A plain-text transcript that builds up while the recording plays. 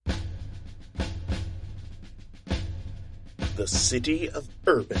the city of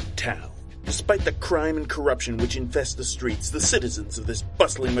Urban Town. Despite the crime and corruption which infest the streets, the citizens of this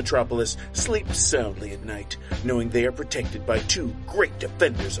bustling metropolis sleep soundly at night, knowing they are protected by two great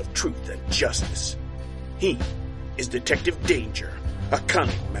defenders of truth and justice. He is Detective Danger, a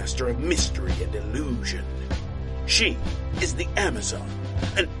cunning master of mystery and illusion. She is the Amazon,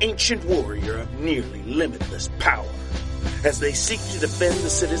 an ancient warrior of nearly limitless power. As they seek to defend the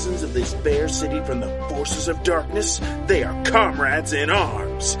citizens of this fair city from the forces of darkness, they are comrades in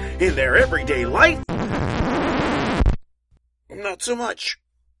arms. In their everyday life, not so much.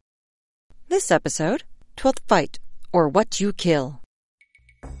 This episode, 12th Fight, or What You Kill.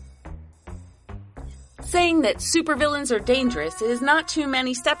 Saying that supervillains are dangerous is not too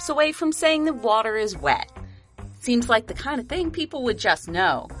many steps away from saying the water is wet. Seems like the kind of thing people would just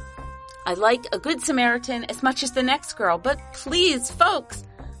know. I like a good Samaritan as much as the next girl, but please, folks,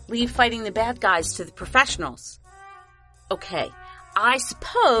 leave fighting the bad guys to the professionals. Okay, I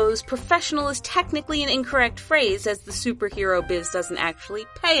suppose professional is technically an incorrect phrase as the superhero biz doesn't actually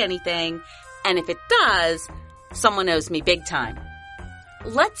pay anything, and if it does, someone owes me big time.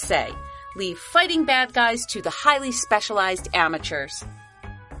 Let's say, leave fighting bad guys to the highly specialized amateurs.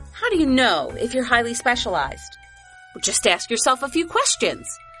 How do you know if you're highly specialized? Well, just ask yourself a few questions.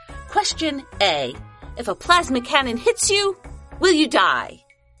 Question A. If a plasma cannon hits you, will you die?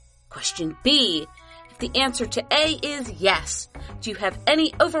 Question B. If the answer to A is yes, do you have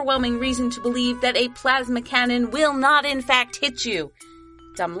any overwhelming reason to believe that a plasma cannon will not in fact hit you?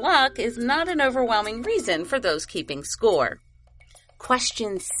 Dumb luck is not an overwhelming reason for those keeping score.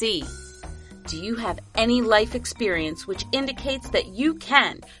 Question C. Do you have any life experience which indicates that you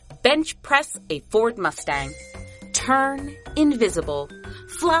can bench press a Ford Mustang, turn invisible,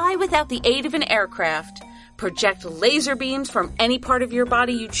 fly without the aid of an aircraft, project laser beams from any part of your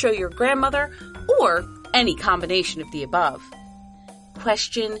body you'd show your grandmother, or any combination of the above?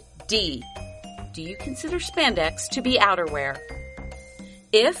 Question D. Do you consider spandex to be outerwear?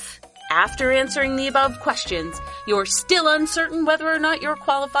 If, after answering the above questions, you're still uncertain whether or not you're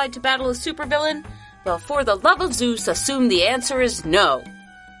qualified to battle a supervillain, well, for the love of Zeus, assume the answer is no.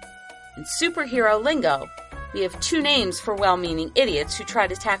 In superhero lingo, we have two names for well-meaning idiots who try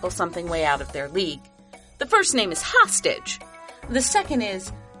to tackle something way out of their league. The first name is Hostage. The second is,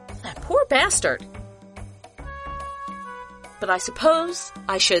 that poor bastard. But I suppose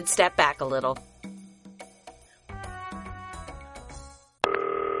I should step back a little.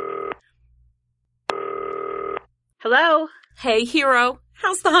 Hello? Hey, hero.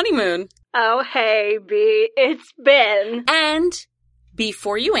 How's the honeymoon? Oh, hey, B. It's been. And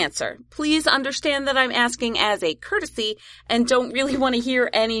before you answer, please understand that I'm asking as a courtesy and don't really want to hear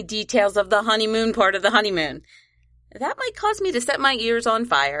any details of the honeymoon part of the honeymoon. That might cause me to set my ears on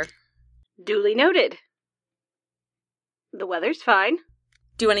fire. Duly noted. The weather's fine.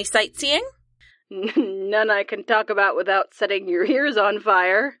 Do any sightseeing? None I can talk about without setting your ears on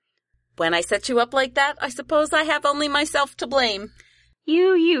fire. When I set you up like that, I suppose I have only myself to blame.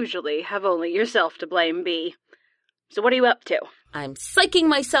 You usually have only yourself to blame, B. So what are you up to? I'm psyching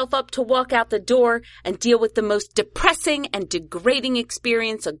myself up to walk out the door and deal with the most depressing and degrading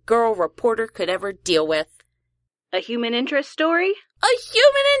experience a girl reporter could ever deal with. A human interest story? A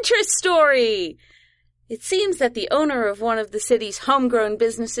human interest story! It seems that the owner of one of the city's homegrown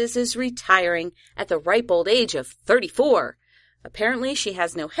businesses is retiring at the ripe old age of 34. Apparently she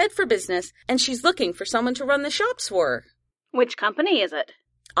has no head for business, and she's looking for someone to run the shops for her. Which company is it?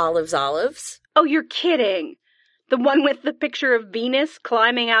 Olives. Oh, you're kidding! The one with the picture of Venus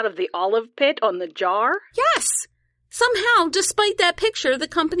climbing out of the olive pit on the jar? Yes! Somehow, despite that picture, the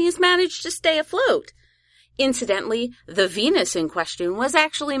company has managed to stay afloat. Incidentally, the Venus in question was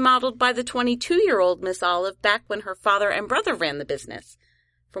actually modeled by the 22-year-old Miss Olive back when her father and brother ran the business.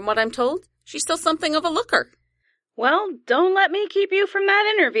 From what I'm told, she's still something of a looker. Well, don't let me keep you from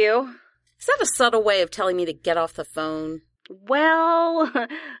that interview. Is that a subtle way of telling me to get off the phone? Well,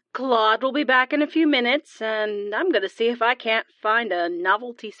 Claude will be back in a few minutes, and I'm going to see if I can't find a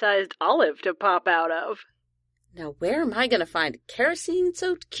novelty-sized olive to pop out of. Now, where am I going to find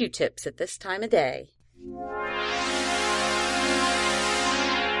kerosene-soaked Q-tips at this time of day?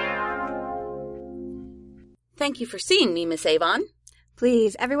 Thank you for seeing me, Miss Avon.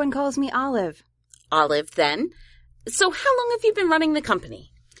 Please, everyone calls me Olive. Olive, then. So how long have you been running the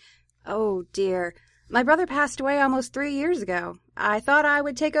company? Oh, dear. My brother passed away almost 3 years ago. I thought I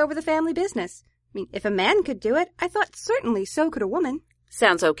would take over the family business. I mean, if a man could do it, I thought certainly so could a woman.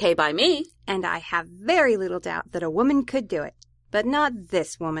 Sounds okay by me. And I have very little doubt that a woman could do it. But not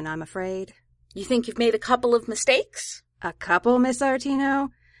this woman, I'm afraid. You think you've made a couple of mistakes? A couple, Miss Artino?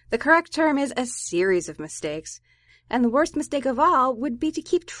 The correct term is a series of mistakes. And the worst mistake of all would be to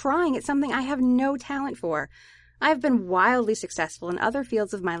keep trying at something I have no talent for. I have been wildly successful in other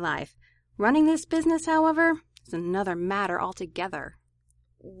fields of my life. Running this business, however, is another matter altogether.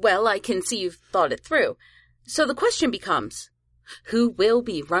 Well, I can see you've thought it through. So the question becomes, who will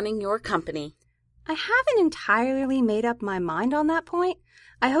be running your company? I haven't entirely made up my mind on that point.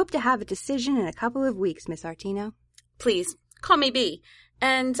 I hope to have a decision in a couple of weeks, Miss Artino. Please, call me B.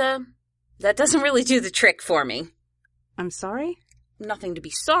 And, that doesn't really do the trick for me. I'm sorry? Nothing to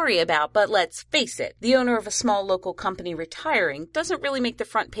be sorry about, but let's face it, the owner of a small local company retiring doesn't really make the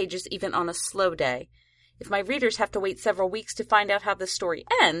front pages even on a slow day. If my readers have to wait several weeks to find out how this story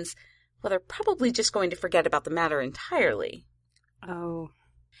ends, well, they're probably just going to forget about the matter entirely. Oh.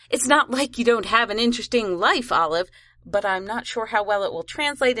 It's not like you don't have an interesting life, Olive, but I'm not sure how well it will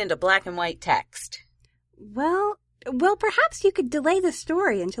translate into black and white text. Well, perhaps you could delay the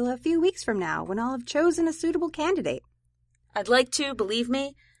story until a few weeks from now, when I'll have chosen a suitable candidate. I'd like to, believe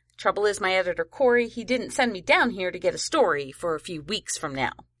me. Trouble is, my editor, Corey, he didn't send me down here to get a story for a few weeks from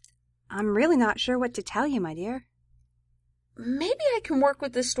now. I'm really not sure what to tell you, my dear. Maybe I can work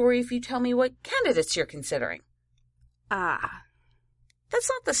with this story if you tell me what candidates you're considering. Ah. That's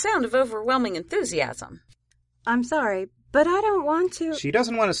not the sound of overwhelming enthusiasm. I'm sorry, but I don't want to... She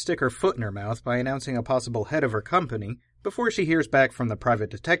doesn't want to stick her foot in her mouth by announcing a possible head of her company before she hears back from the private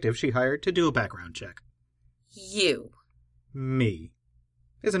detective she hired to do a background check. You. Me.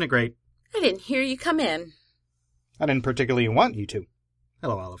 Isn't it great? I didn't hear you come in. I didn't particularly want you to.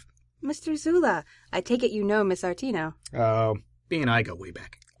 Hello, Olive. Mr. Zula, I take it you know Miss Artino. B and I go way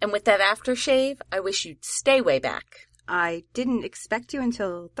back. And with that aftershave, I wish you'd stay way back. I didn't expect you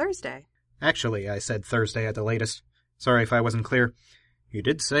until Thursday. Actually, I said Thursday at the latest. Sorry if I wasn't clear. You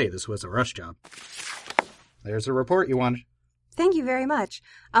did say this was a rush job. There's the report you wanted. Thank you very much.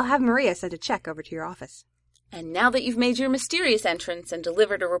 I'll have Maria send a check over to your office. And now that you've made your mysterious entrance and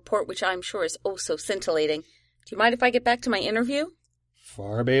delivered a report which I'm sure is oh so scintillating, do you mind if I get back to my interview?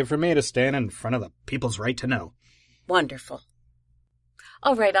 Far be it from me to stand in front of the people's right to know. Wonderful.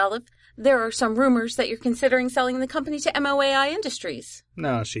 All right, Olive. There are some rumors that you're considering selling the company to MOAI Industries.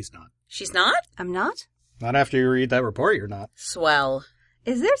 No, she's not. She's not? I'm not? Not after you read that report, you're not. Swell.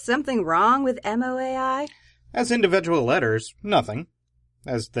 Is there something wrong with MOAI? As individual letters, nothing.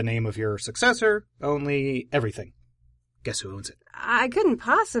 As the name of your successor, only everything. Guess who owns it? I couldn't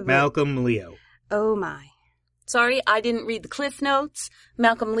possibly... Malcolm Leo. Oh, my. Sorry, I didn't read the Cliff Notes.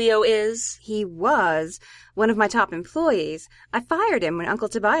 Malcolm Leo is... He was one of my top employees. I fired him when Uncle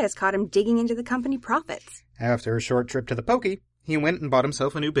Tobias caught him digging into the company profits. After a short trip to the pokey, he went and bought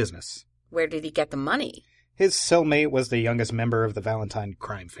himself a new business. Where did he get the money? His cellmate was the youngest member of the Valentine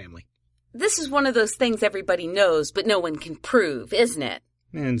crime family. This is one of those things everybody knows, but no one can prove, isn't it?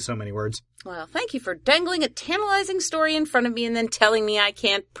 In so many words. Well, thank you for dangling a tantalizing story in front of me and then telling me I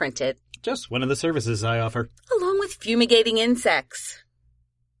can't print it. Just one of the services I offer. Along with fumigating insects.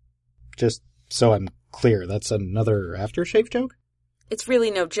 Just so I'm clear, that's another aftershave joke? It's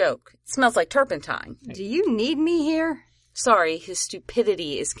really no joke. It smells like turpentine. Do you need me here? Sorry, his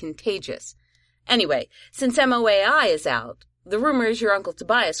stupidity is contagious. Anyway, since MOAI is out, the rumor is your Uncle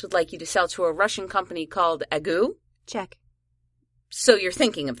Tobias would like you to sell to a Russian company called Agu? Check. So you're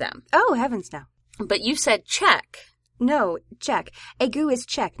thinking of them. Oh, heavens no. But you said Czech. No, Czech. Agu is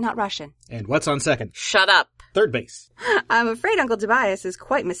Czech, not Russian. And what's on second? Shut up. Third base. I'm afraid Uncle Tobias is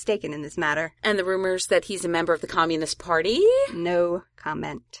quite mistaken in this matter. And the rumors that he's a member of the Communist Party? No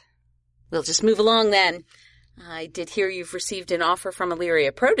comment. We'll just move along then. I did hear you've received an offer from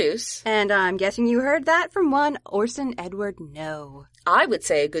Illyria Produce. And I'm guessing you heard that from one Orson Edward No. I would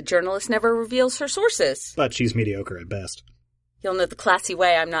say a good journalist never reveals her sources. But she's mediocre at best. You'll know the classy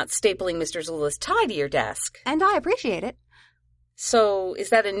way I'm not stapling Mr. Zula's tie to your desk. And I appreciate it. So, is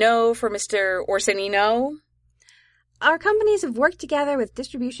that a no for Mr. Orsonino? Our companies have worked together with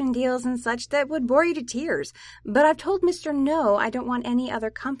distribution deals and such that would bore you to tears. But I've told Mr. No I don't want any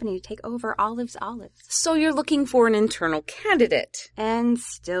other company to take over Olive's Olives. So you're looking for an internal candidate. And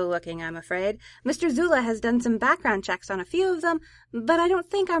still looking, I'm afraid. Mr. Zula has done some background checks on a few of them, but I don't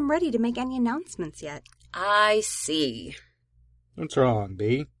think I'm ready to make any announcements yet. I see. What's wrong,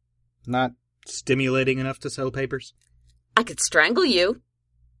 B? Not stimulating enough to sell papers? I could strangle you.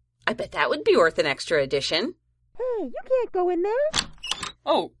 I bet that would be worth an extra edition. Hey, you can't go in there.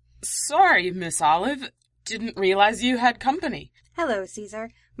 Oh, sorry, Miss Olive. Didn't realize you had company. Hello,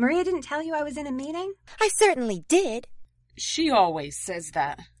 Caesar. Maria didn't tell you I was in a meeting? I certainly did. She always says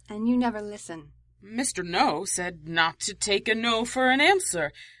that. And you never listen. Mr. No said not to take a no for an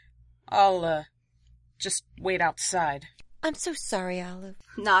answer. I'll, just wait outside. I'm so sorry, Olive.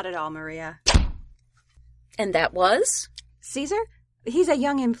 Not at all, Maria. And that was? Caesar? He's a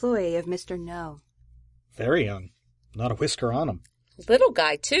young employee of Mr. No. Very young. Not a whisker on him. Little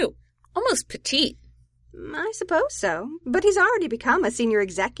guy, too. Almost petite. I suppose so. But he's already become a senior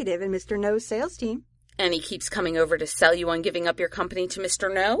executive in Mr. No's sales team. And he keeps coming over to sell you on giving up your company to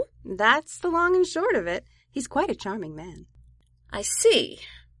Mr. No? That's the long and short of it. He's quite a charming man. I see.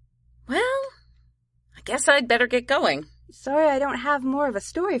 Well, I guess I'd better get going. Sorry I don't have more of a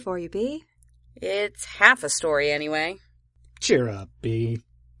story for you, Bee. It's half a story, anyway. Cheer up, Bee.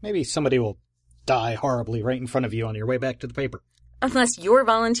 Maybe somebody will die horribly right in front of you on your way back to the paper. Unless you're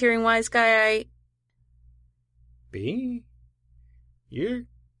volunteering, wise guy, Bee? You're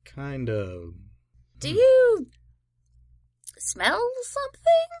kind of... Do you smell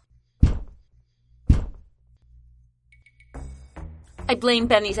something? I blame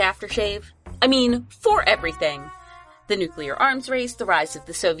Benny's aftershave. I mean, for everything. The nuclear arms race, the rise of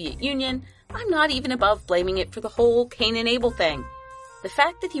the Soviet Union. I'm not even above blaming it for the whole Cain and Abel thing. The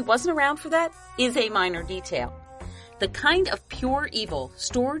fact that he wasn't around for that is a minor detail. The kind of pure evil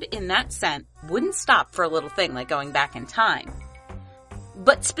stored in that scent wouldn't stop for a little thing like going back in time.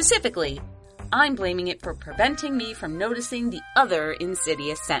 But specifically, I'm blaming it for preventing me from noticing the other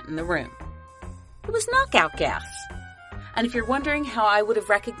insidious scent in the room. It was knockout gas. And if you're wondering how I would have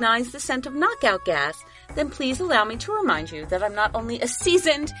recognized the scent of knockout gas, then please allow me to remind you that I'm not only a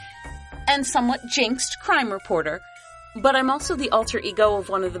seasoned and somewhat jinxed crime reporter, but I'm also the alter ego of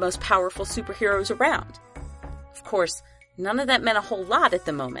one of the most powerful superheroes around. Of course, none of that meant a whole lot at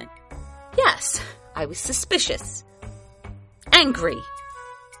the moment. Yes, I was suspicious, angry,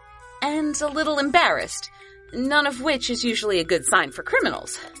 and a little embarrassed, none of which is usually a good sign for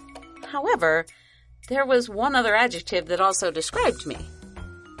criminals. However, there was one other adjective that also described me.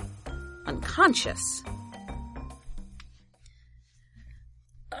 Unconscious.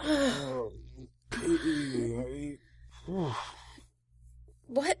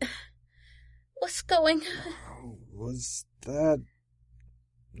 What's going... Was that...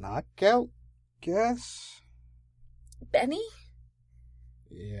 knockout gas? Benny?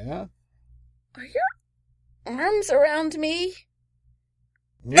 Yeah? Are your arms around me?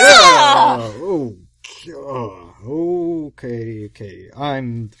 Yeah! Oh, okay.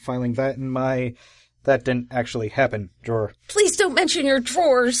 I'm filing that in my... That didn't actually happen drawer. Please don't mention your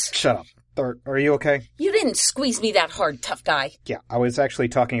drawers. Shut up. Are you okay? You didn't squeeze me that hard, tough guy. Yeah, I was actually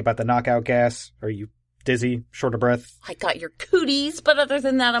talking about the knockout gas. Are you dizzy, short of breath? I got your cooties, but other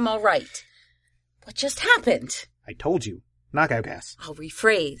than that, I'm all right. What just happened? I told you. Knockout gas. I'll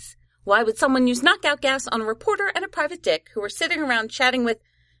rephrase. Why would someone use knockout gas on a reporter and a private dick who were sitting around chatting with...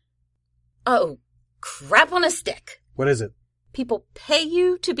 Oh, crap on a stick. What is it? People pay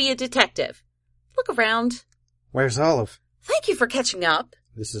you to be a detective. Look around. Where's Olive? Thank you for catching up.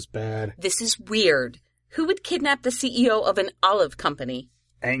 This is bad. This is weird. Who would kidnap the CEO of an olive company?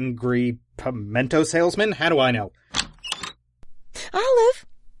 Angry pimento salesman? How do I know? Olive?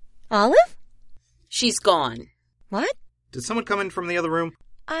 Olive? She's gone. What? Did someone come in from the other room?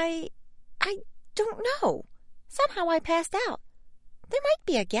 I don't know. Somehow I passed out. There might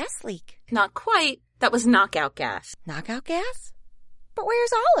be a gas leak. Not quite. That was knockout gas. Knockout gas? But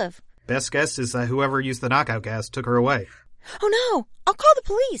where's Olive? Best guess is that whoever used the knockout gas took her away. Oh no! I'll call the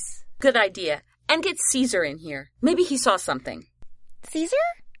police. Good idea. And get Caesar in here. Maybe he saw something. Caesar?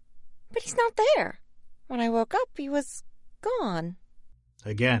 But he's not there. When I woke up, he was gone.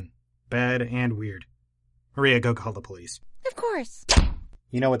 Again, bad and weird. Maria, go call the police. Of course.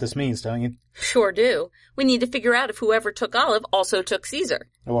 You know what this means, don't you? Sure do. We need to figure out if whoever took Olive also took Caesar.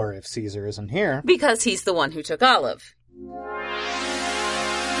 Or if Caesar isn't here. Because he's the one who took Olive.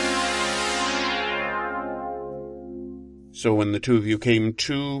 So when the two of you came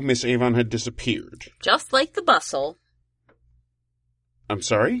to, Miss Avon had disappeared. Just like the bustle. I'm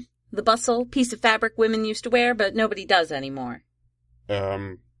sorry? The bustle, piece of fabric women used to wear, but nobody does anymore.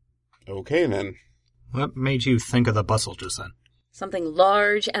 Okay then. What made you think of the bustle just then? Something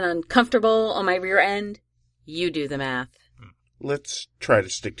large and uncomfortable on my rear end? You do the math. Let's try to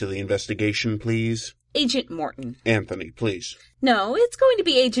stick to the investigation, please. Agent Morton. Anthony, please. No, it's going to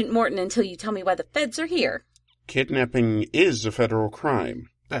be Agent Morton until you tell me why the feds are here. Kidnapping is a federal crime.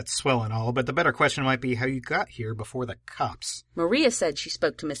 That's swell and all, but the better question might be how you got here before the cops. Maria said she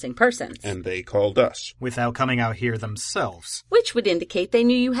spoke to missing persons. And they called us. Without coming out here themselves. Which would indicate they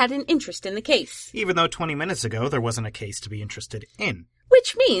knew you had an interest in the case. Even though 20 minutes ago there wasn't a case to be interested in.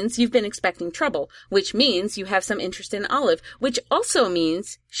 Which means you've been expecting trouble. Which means you have some interest in Olive. Which also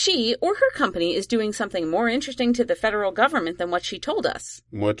means she or her company is doing something more interesting to the federal government than what she told us.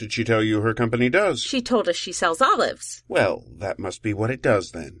 What did she tell you her company does? She told us she sells olives. Well, that must be what it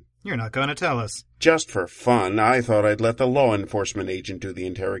does then. You're not going to tell us. Just for fun, I thought I'd let the law enforcement agent do the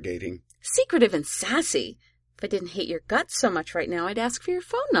interrogating. Secretive and sassy. If I didn't hate your guts so much right now, I'd ask for your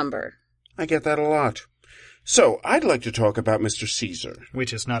phone number. I get that a lot. So, I'd like to talk about Mr. Caesar.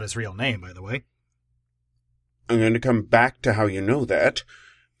 Which is not his real name, by the way. I'm going to come back to how you know that.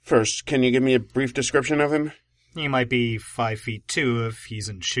 First, can you give me a brief description of him? He might be 5'2" if he's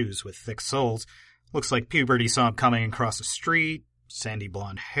in shoes with thick soles. Looks like puberty saw him coming across the street. Sandy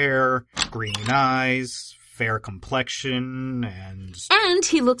blonde hair, green eyes, fair complexion, and... And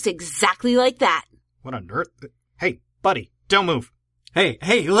he looks exactly like that. What on earth? Hey, buddy, don't move. Hey,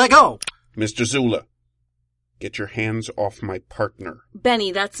 let go! Mr. Zula, get your hands off my partner.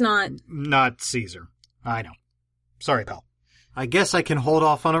 Benny, that's not... Not Caesar. I know. Sorry, pal. I guess I can hold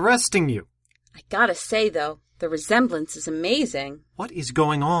off on arresting you. I gotta say, though, the resemblance is amazing. What is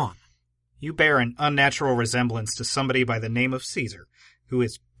going on? You bear an unnatural resemblance to somebody by the name of Caesar, who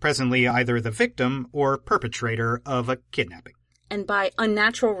is presently either the victim or perpetrator of a kidnapping. And by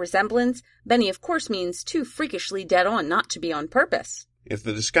unnatural resemblance, Benny of course means too freakishly dead on not to be on purpose. If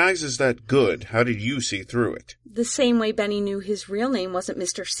the disguise is that good, how did you see through it? The same way Benny knew his real name wasn't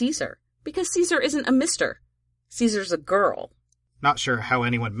Mr. Caesar, because Caesar isn't a mister. Caesar's a girl. Not sure how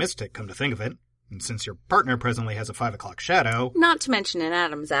anyone missed it, come to think of it. And since your partner presently has a 5 o'clock shadow... Not to mention an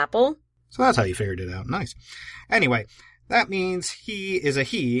Adam's apple. So that's how you figured it out. Nice. Anyway, that means he is a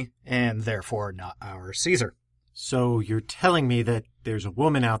he, and therefore not our Caesar. So you're telling me that there's a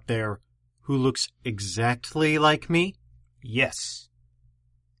woman out there who looks exactly like me? Yes.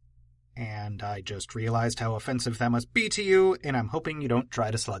 And I just realized how offensive that must be to you, and I'm hoping you don't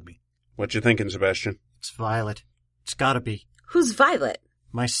try to slug me. What you thinking, Sebastian? It's Violet. It's gotta be. Who's Violet?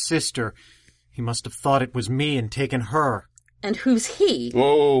 My sister. He must have thought it was me and taken her. And who's he?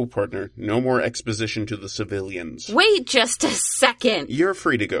 Whoa, partner. No more exposition to the civilians. Wait just a second. You're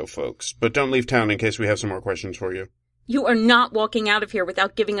free to go, folks, but don't leave town in case we have some more questions for you. You are not walking out of here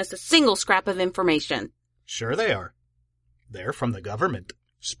without giving us a single scrap of information. Sure they are. They're from the government.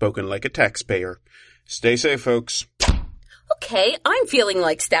 Spoken like a taxpayer. Stay safe, folks. Okay, I'm feeling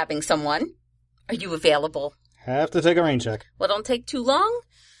like stabbing someone. Are you available? Have to take a rain check. Well, don't take too long.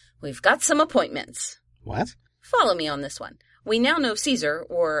 We've got some appointments. What? Follow me on this one. We now know Caesar,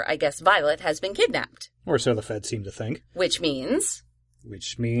 or I guess Violet, has been kidnapped. Or so the feds seem to think. Which means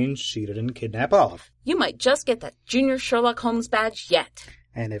she didn't kidnap Olive. you might just get that Junior Sherlock Holmes badge yet.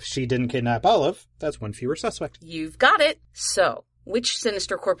 And if she didn't kidnap Olive, that's one fewer suspect. You've got it. So, which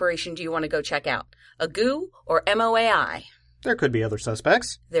sinister corporation do you want to go check out? AGOO or MOAI? There could be other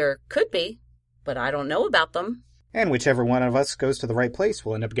suspects. There could be, but I don't know about them. And whichever one of us goes to the right place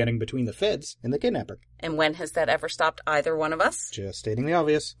will end up getting between the feds and the kidnapper. And when has that ever stopped either one of us? Just stating the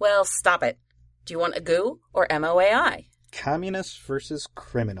obvious. Well, stop it. Do you want AGOO or MOAI? Communists versus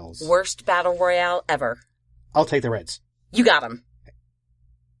criminals. Worst battle royale ever. I'll take the Reds. You got 'em.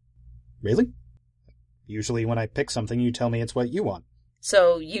 Really? Usually when I pick something, you tell me it's what you want.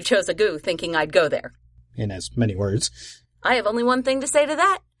 So you chose AGOO thinking I'd go there. In as many words. I have only one thing to say to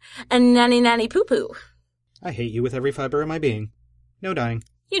that. And nanny poo-poo. I hate you with every fiber of my being. No dying.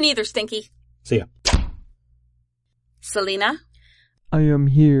 You neither, Stinky. See ya. Selena? I am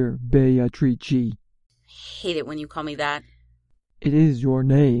here, Beatrice. Hate it when you call me that. It is your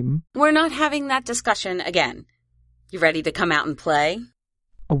name. We're not having that discussion again. You ready to come out and play?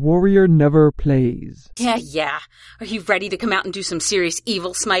 A warrior never plays. Yeah. Are you ready to come out and do some serious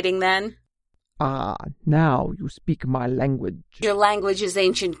evil smiting then? Ah, now you speak my language. Your language is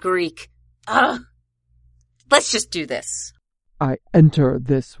ancient Greek. Ugh. Let's just do this. I enter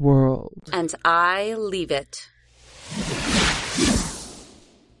this world. And I leave it.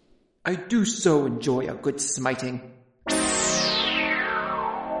 I do so enjoy a good smiting.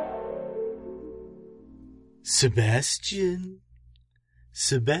 Sebastian,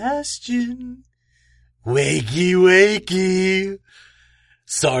 wakey.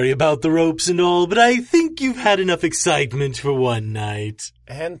 Sorry about the ropes and all, but I think you've had enough excitement for one night.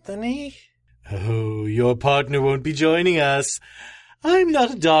 Anthony? Oh, your partner won't be joining us. I'm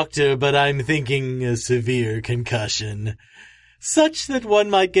not a doctor, but I'm thinking a severe concussion. Such that one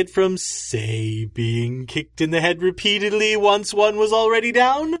might get from, say, being kicked in the head repeatedly once one was already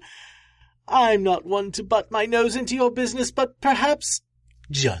down. I'm not one to butt my nose into your business, but perhaps,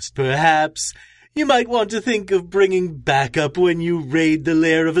 just perhaps, you might want to think of bringing backup when you raid the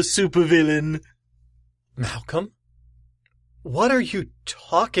lair of a supervillain. Malcolm? What are you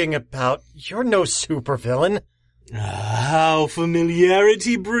talking about? You're no supervillain. How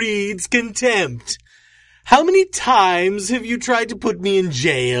familiarity breeds contempt. How many times have you tried to put me in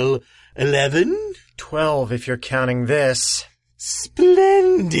jail? 11? 12 if you're counting this.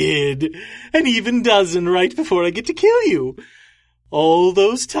 Splendid! An even dozen right before I get to kill you. All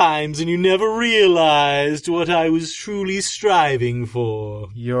those times and you never realized what I was truly striving for.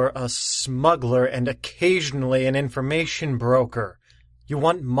 You're a smuggler and occasionally an information broker. You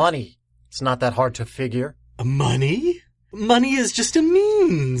want money. It's not that hard to figure. Money? Money is just a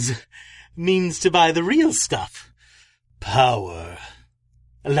means. Means to buy the real stuff. Power.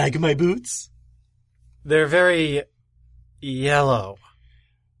 Like my boots? They're very yellow.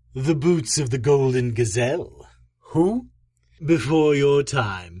 The boots of the Golden Gazelle. Who? Before your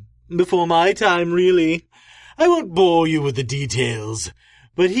time. Before my time, really. I won't bore you with the details,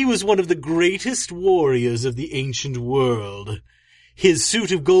 but he was one of the greatest warriors of the ancient world. His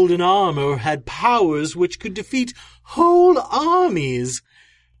suit of golden armor had powers which could defeat whole armies.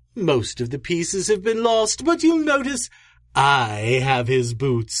 Most of the pieces have been lost, but you'll notice I have his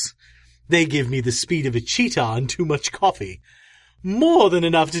boots. They give me the speed of a cheetah and too much coffee. More than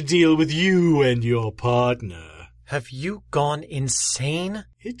enough to deal with you and your partner. Have you gone insane?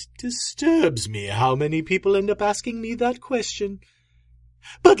 It disturbs me how many people end up asking me that question.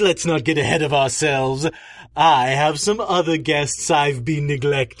 But let's not get ahead of ourselves. I have some other guests I've been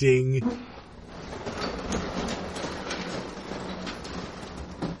neglecting.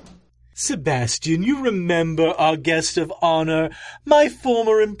 Sebastian, you remember our guest of honor, my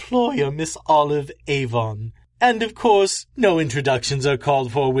former employer, Miss Olive Avon. And of course, no introductions are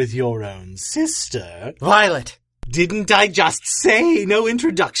called for with your own sister. Violet! Didn't I just say no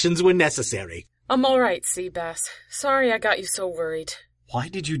introductions were necessary? I'm all right, Seabass. Sorry I got you so worried. Why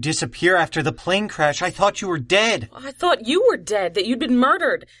did you disappear after the plane crash? I thought you were dead. I thought you were dead, that you'd been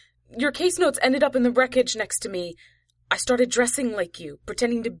murdered. Your case notes ended up in the wreckage next to me. I started dressing like you,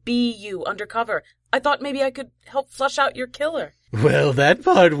 pretending to be you undercover. I thought maybe I could help flush out your killer. Well, that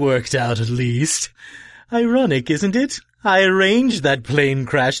part worked out at least. Ironic, isn't it? I arranged that plane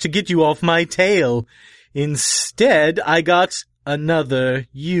crash to get you off my tail. Instead, I got another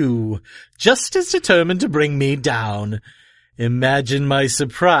you, just as determined to bring me down. Imagine my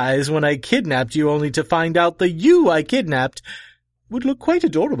surprise when I kidnapped you only to find out the you I kidnapped would look quite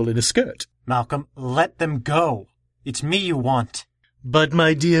adorable in a skirt. Malcolm, let them go. It's me you want. But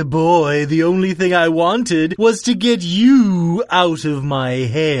my dear boy, the only thing I wanted was to get you out of my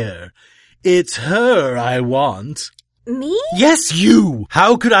hair. It's her I want. Me? Yes, you!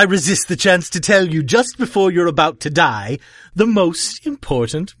 How could I resist the chance to tell you just before you're about to die the most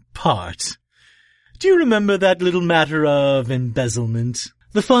important part? Do you remember that little matter of embezzlement?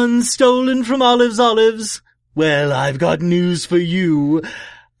 The funds stolen from Olive's Olives? Well, I've got news for you.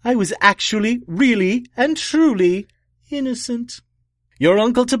 I was actually, really, and truly innocent. Your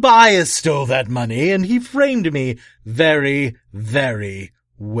Uncle Tobias stole that money, and he framed me very, very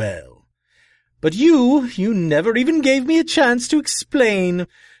well. But you never even gave me a chance to explain,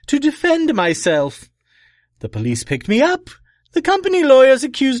 to defend myself. The police picked me up. The company lawyers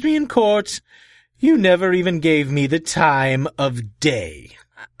accused me in court. You never even gave me the time of day.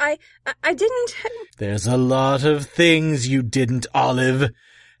 I didn't... There's a lot of things you didn't, Olive.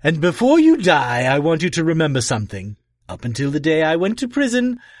 And before you die, I want you to remember something. Up until the day I went to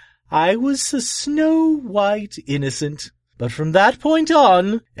prison, I was a snow-white innocent. But from that point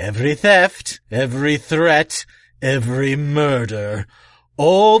on, every theft, every threat, every murder,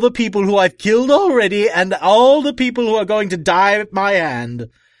 all the people who I've killed already and all the people who are going to die at my hand,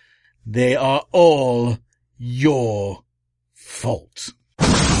 they are all your fault.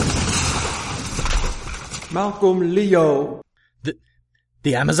 Malcolm Leo.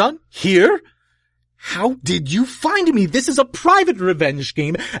 The Amazon? Here? How did you find me? This is a private revenge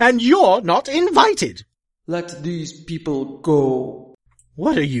scheme, and you're not invited. Let these people go.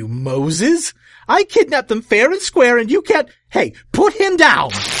 What are you, Moses? I kidnapped them fair and square, and you can't... Hey, put him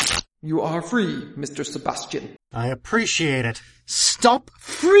down! You are free, Mr. Sebastian. I appreciate it. Stop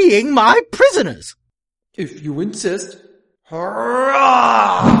freeing my prisoners! If you insist.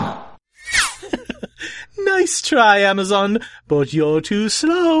 Hurrah! Nice try, Amazon, but you're too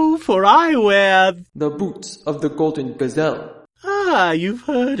slow, for I wear... the boots of the Golden Gazelle. Ah, you've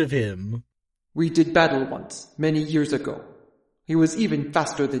heard of him. We did battle once, many years ago. He was even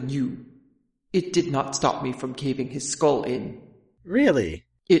faster than you. It did not stop me from caving his skull in. Really?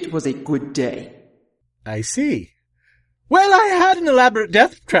 It was a good day. I see. Well, I had an elaborate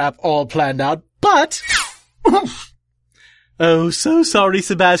death trap all planned out, but... Oh, so sorry,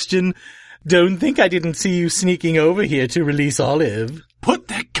 Sebastian. Don't think I didn't see you sneaking over here to release Olive. Put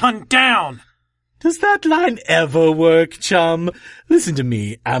that gun down! Does that line ever work, chum? Listen to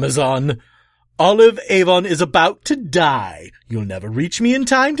me, Amazon. Olive Avon is about to die. You'll never reach me in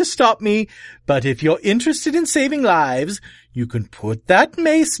time to stop me, but if you're interested in saving lives, you can put that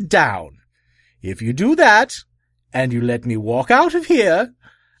mace down. If you do that, and you let me walk out of here,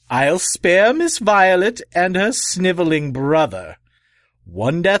 I'll spare Miss Violet and her sniveling brother.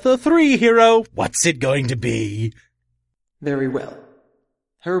 1 death or 3, hero, what's it going to be? Very well.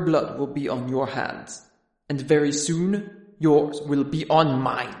 Her blood will be on your hands, and very soon yours will be on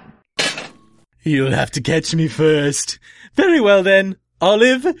mine. You'll have to catch me first. Very well then,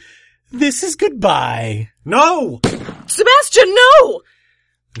 Olive, this is goodbye. No! Sebastian, no!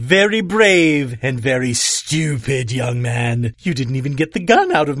 Very brave and very stupid, young man. You didn't even get the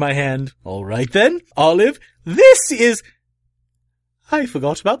gun out of my hand. All right then, Olive, this is... I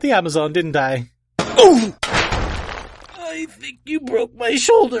forgot about the Amazon, didn't I? Oh! I think you broke my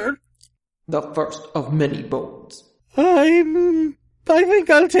shoulder. The first of many bones. I think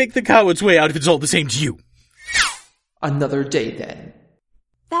I'll take the coward's way out if it's all the same to you. Another day then.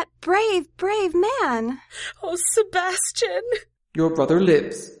 That brave man. Oh, Sebastian. Your brother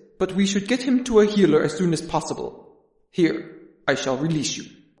lives, but we should get him to a healer as soon as possible. Here, I shall release you.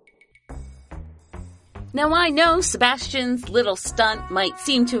 Now I know Sebastian's little stunt might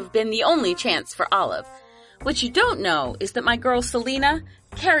seem to have been the only chance for Olive. What you don't know is that my girl Selena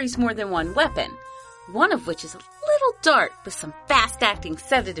carries more than one weapon, one of which is a little dart with some fast-acting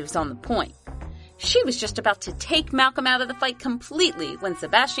sedatives on the point. She was just about to take Malcolm out of the fight completely when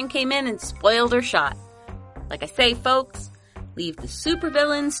Sebastian came in and spoiled her shot. Like I say, folks, leave the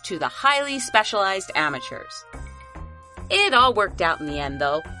supervillains to the highly specialized amateurs. It all worked out in the end,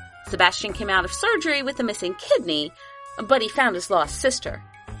 though. Sebastian came out of surgery with a missing kidney, but he found his lost sister.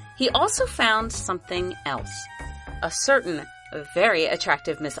 He also found something else. A certain, very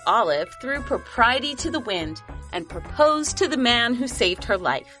attractive Miss Olive threw propriety to the wind and proposed to the man who saved her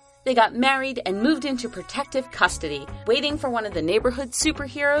life. They got married and moved into protective custody, waiting for one of the neighborhood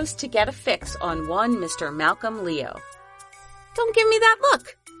superheroes to get a fix on one Mr. Malcolm Leo. Don't give me that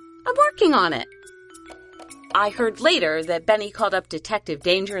look. I'm working on it. I heard later that Benny called up Detective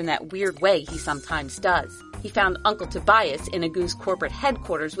Danger in that weird way he sometimes does. He found Uncle Tobias in Agu's corporate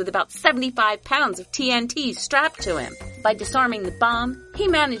headquarters with about 75 pounds of TNT strapped to him. By disarming the bomb, he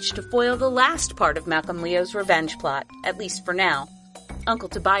managed to foil the last part of Malcolm Leo's revenge plot, at least for now. Uncle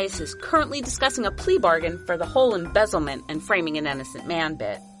Tobias is currently discussing a plea bargain for the whole embezzlement and framing an innocent man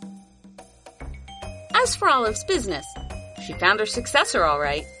bit. As for Olive's business, she found her successor all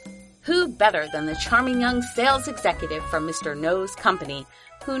right. Who better than the charming young sales executive from Mr. No's company,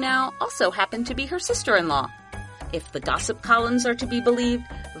 who now also happened to be her sister-in-law. If the gossip columns are to be believed,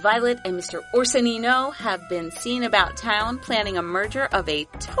 Violet and Mr. Orsonino have been seen about town planning a merger of a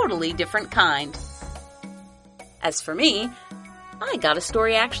totally different kind. As for me, I got a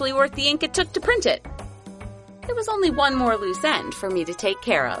story actually worth the ink it took to print it. There was only one more loose end for me to take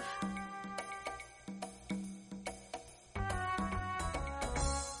care of.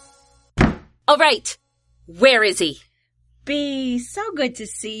 All right, where is he? Bee, so good to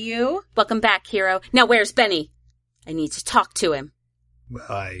see you. Welcome back, hero. Now where's Benny? I need to talk to him.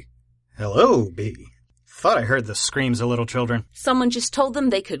 Hello, Bee. Thought I heard the screams of little children. Someone just told them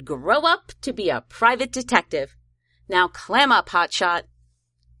they could grow up to be a private detective. Now clam up, hotshot.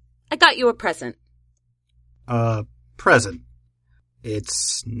 I got you a present. Present.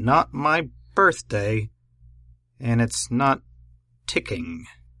 It's not my birthday, and it's not ticking.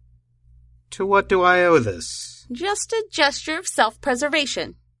 To what do I owe this? Just a gesture of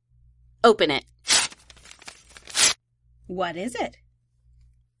self-preservation. Open it. What is it?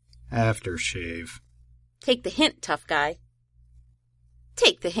 Aftershave. Take the hint, tough guy.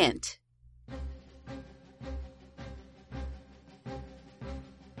 Take the hint.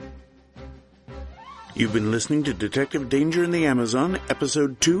 You've been listening to Detective Danger in the Amazon,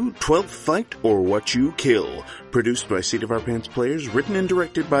 Episode 2, 12th Fight or What You Kill. Produced by Seat of Our Pants Players, written and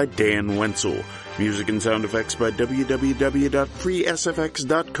directed by Dan Wenzel. Music and sound effects by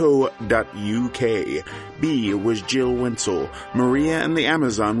www.freesfx.co.uk. B was Jill Wenzel. Maria and the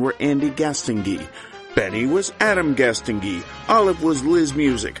Amazon were Andy Gastingy. Benny was Adam Gastingy. Olive was Liz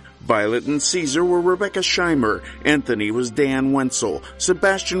Music. Violet and Caesar were Rebecca Scheimer. Anthony was Dan Wenzel.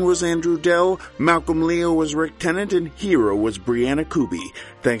 Sebastian was Andrew Dell. Malcolm Leo was Rick Tennant. And Hero was Brianna Kubi.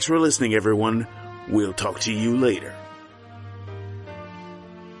 Thanks for listening, everyone. We'll talk to you later.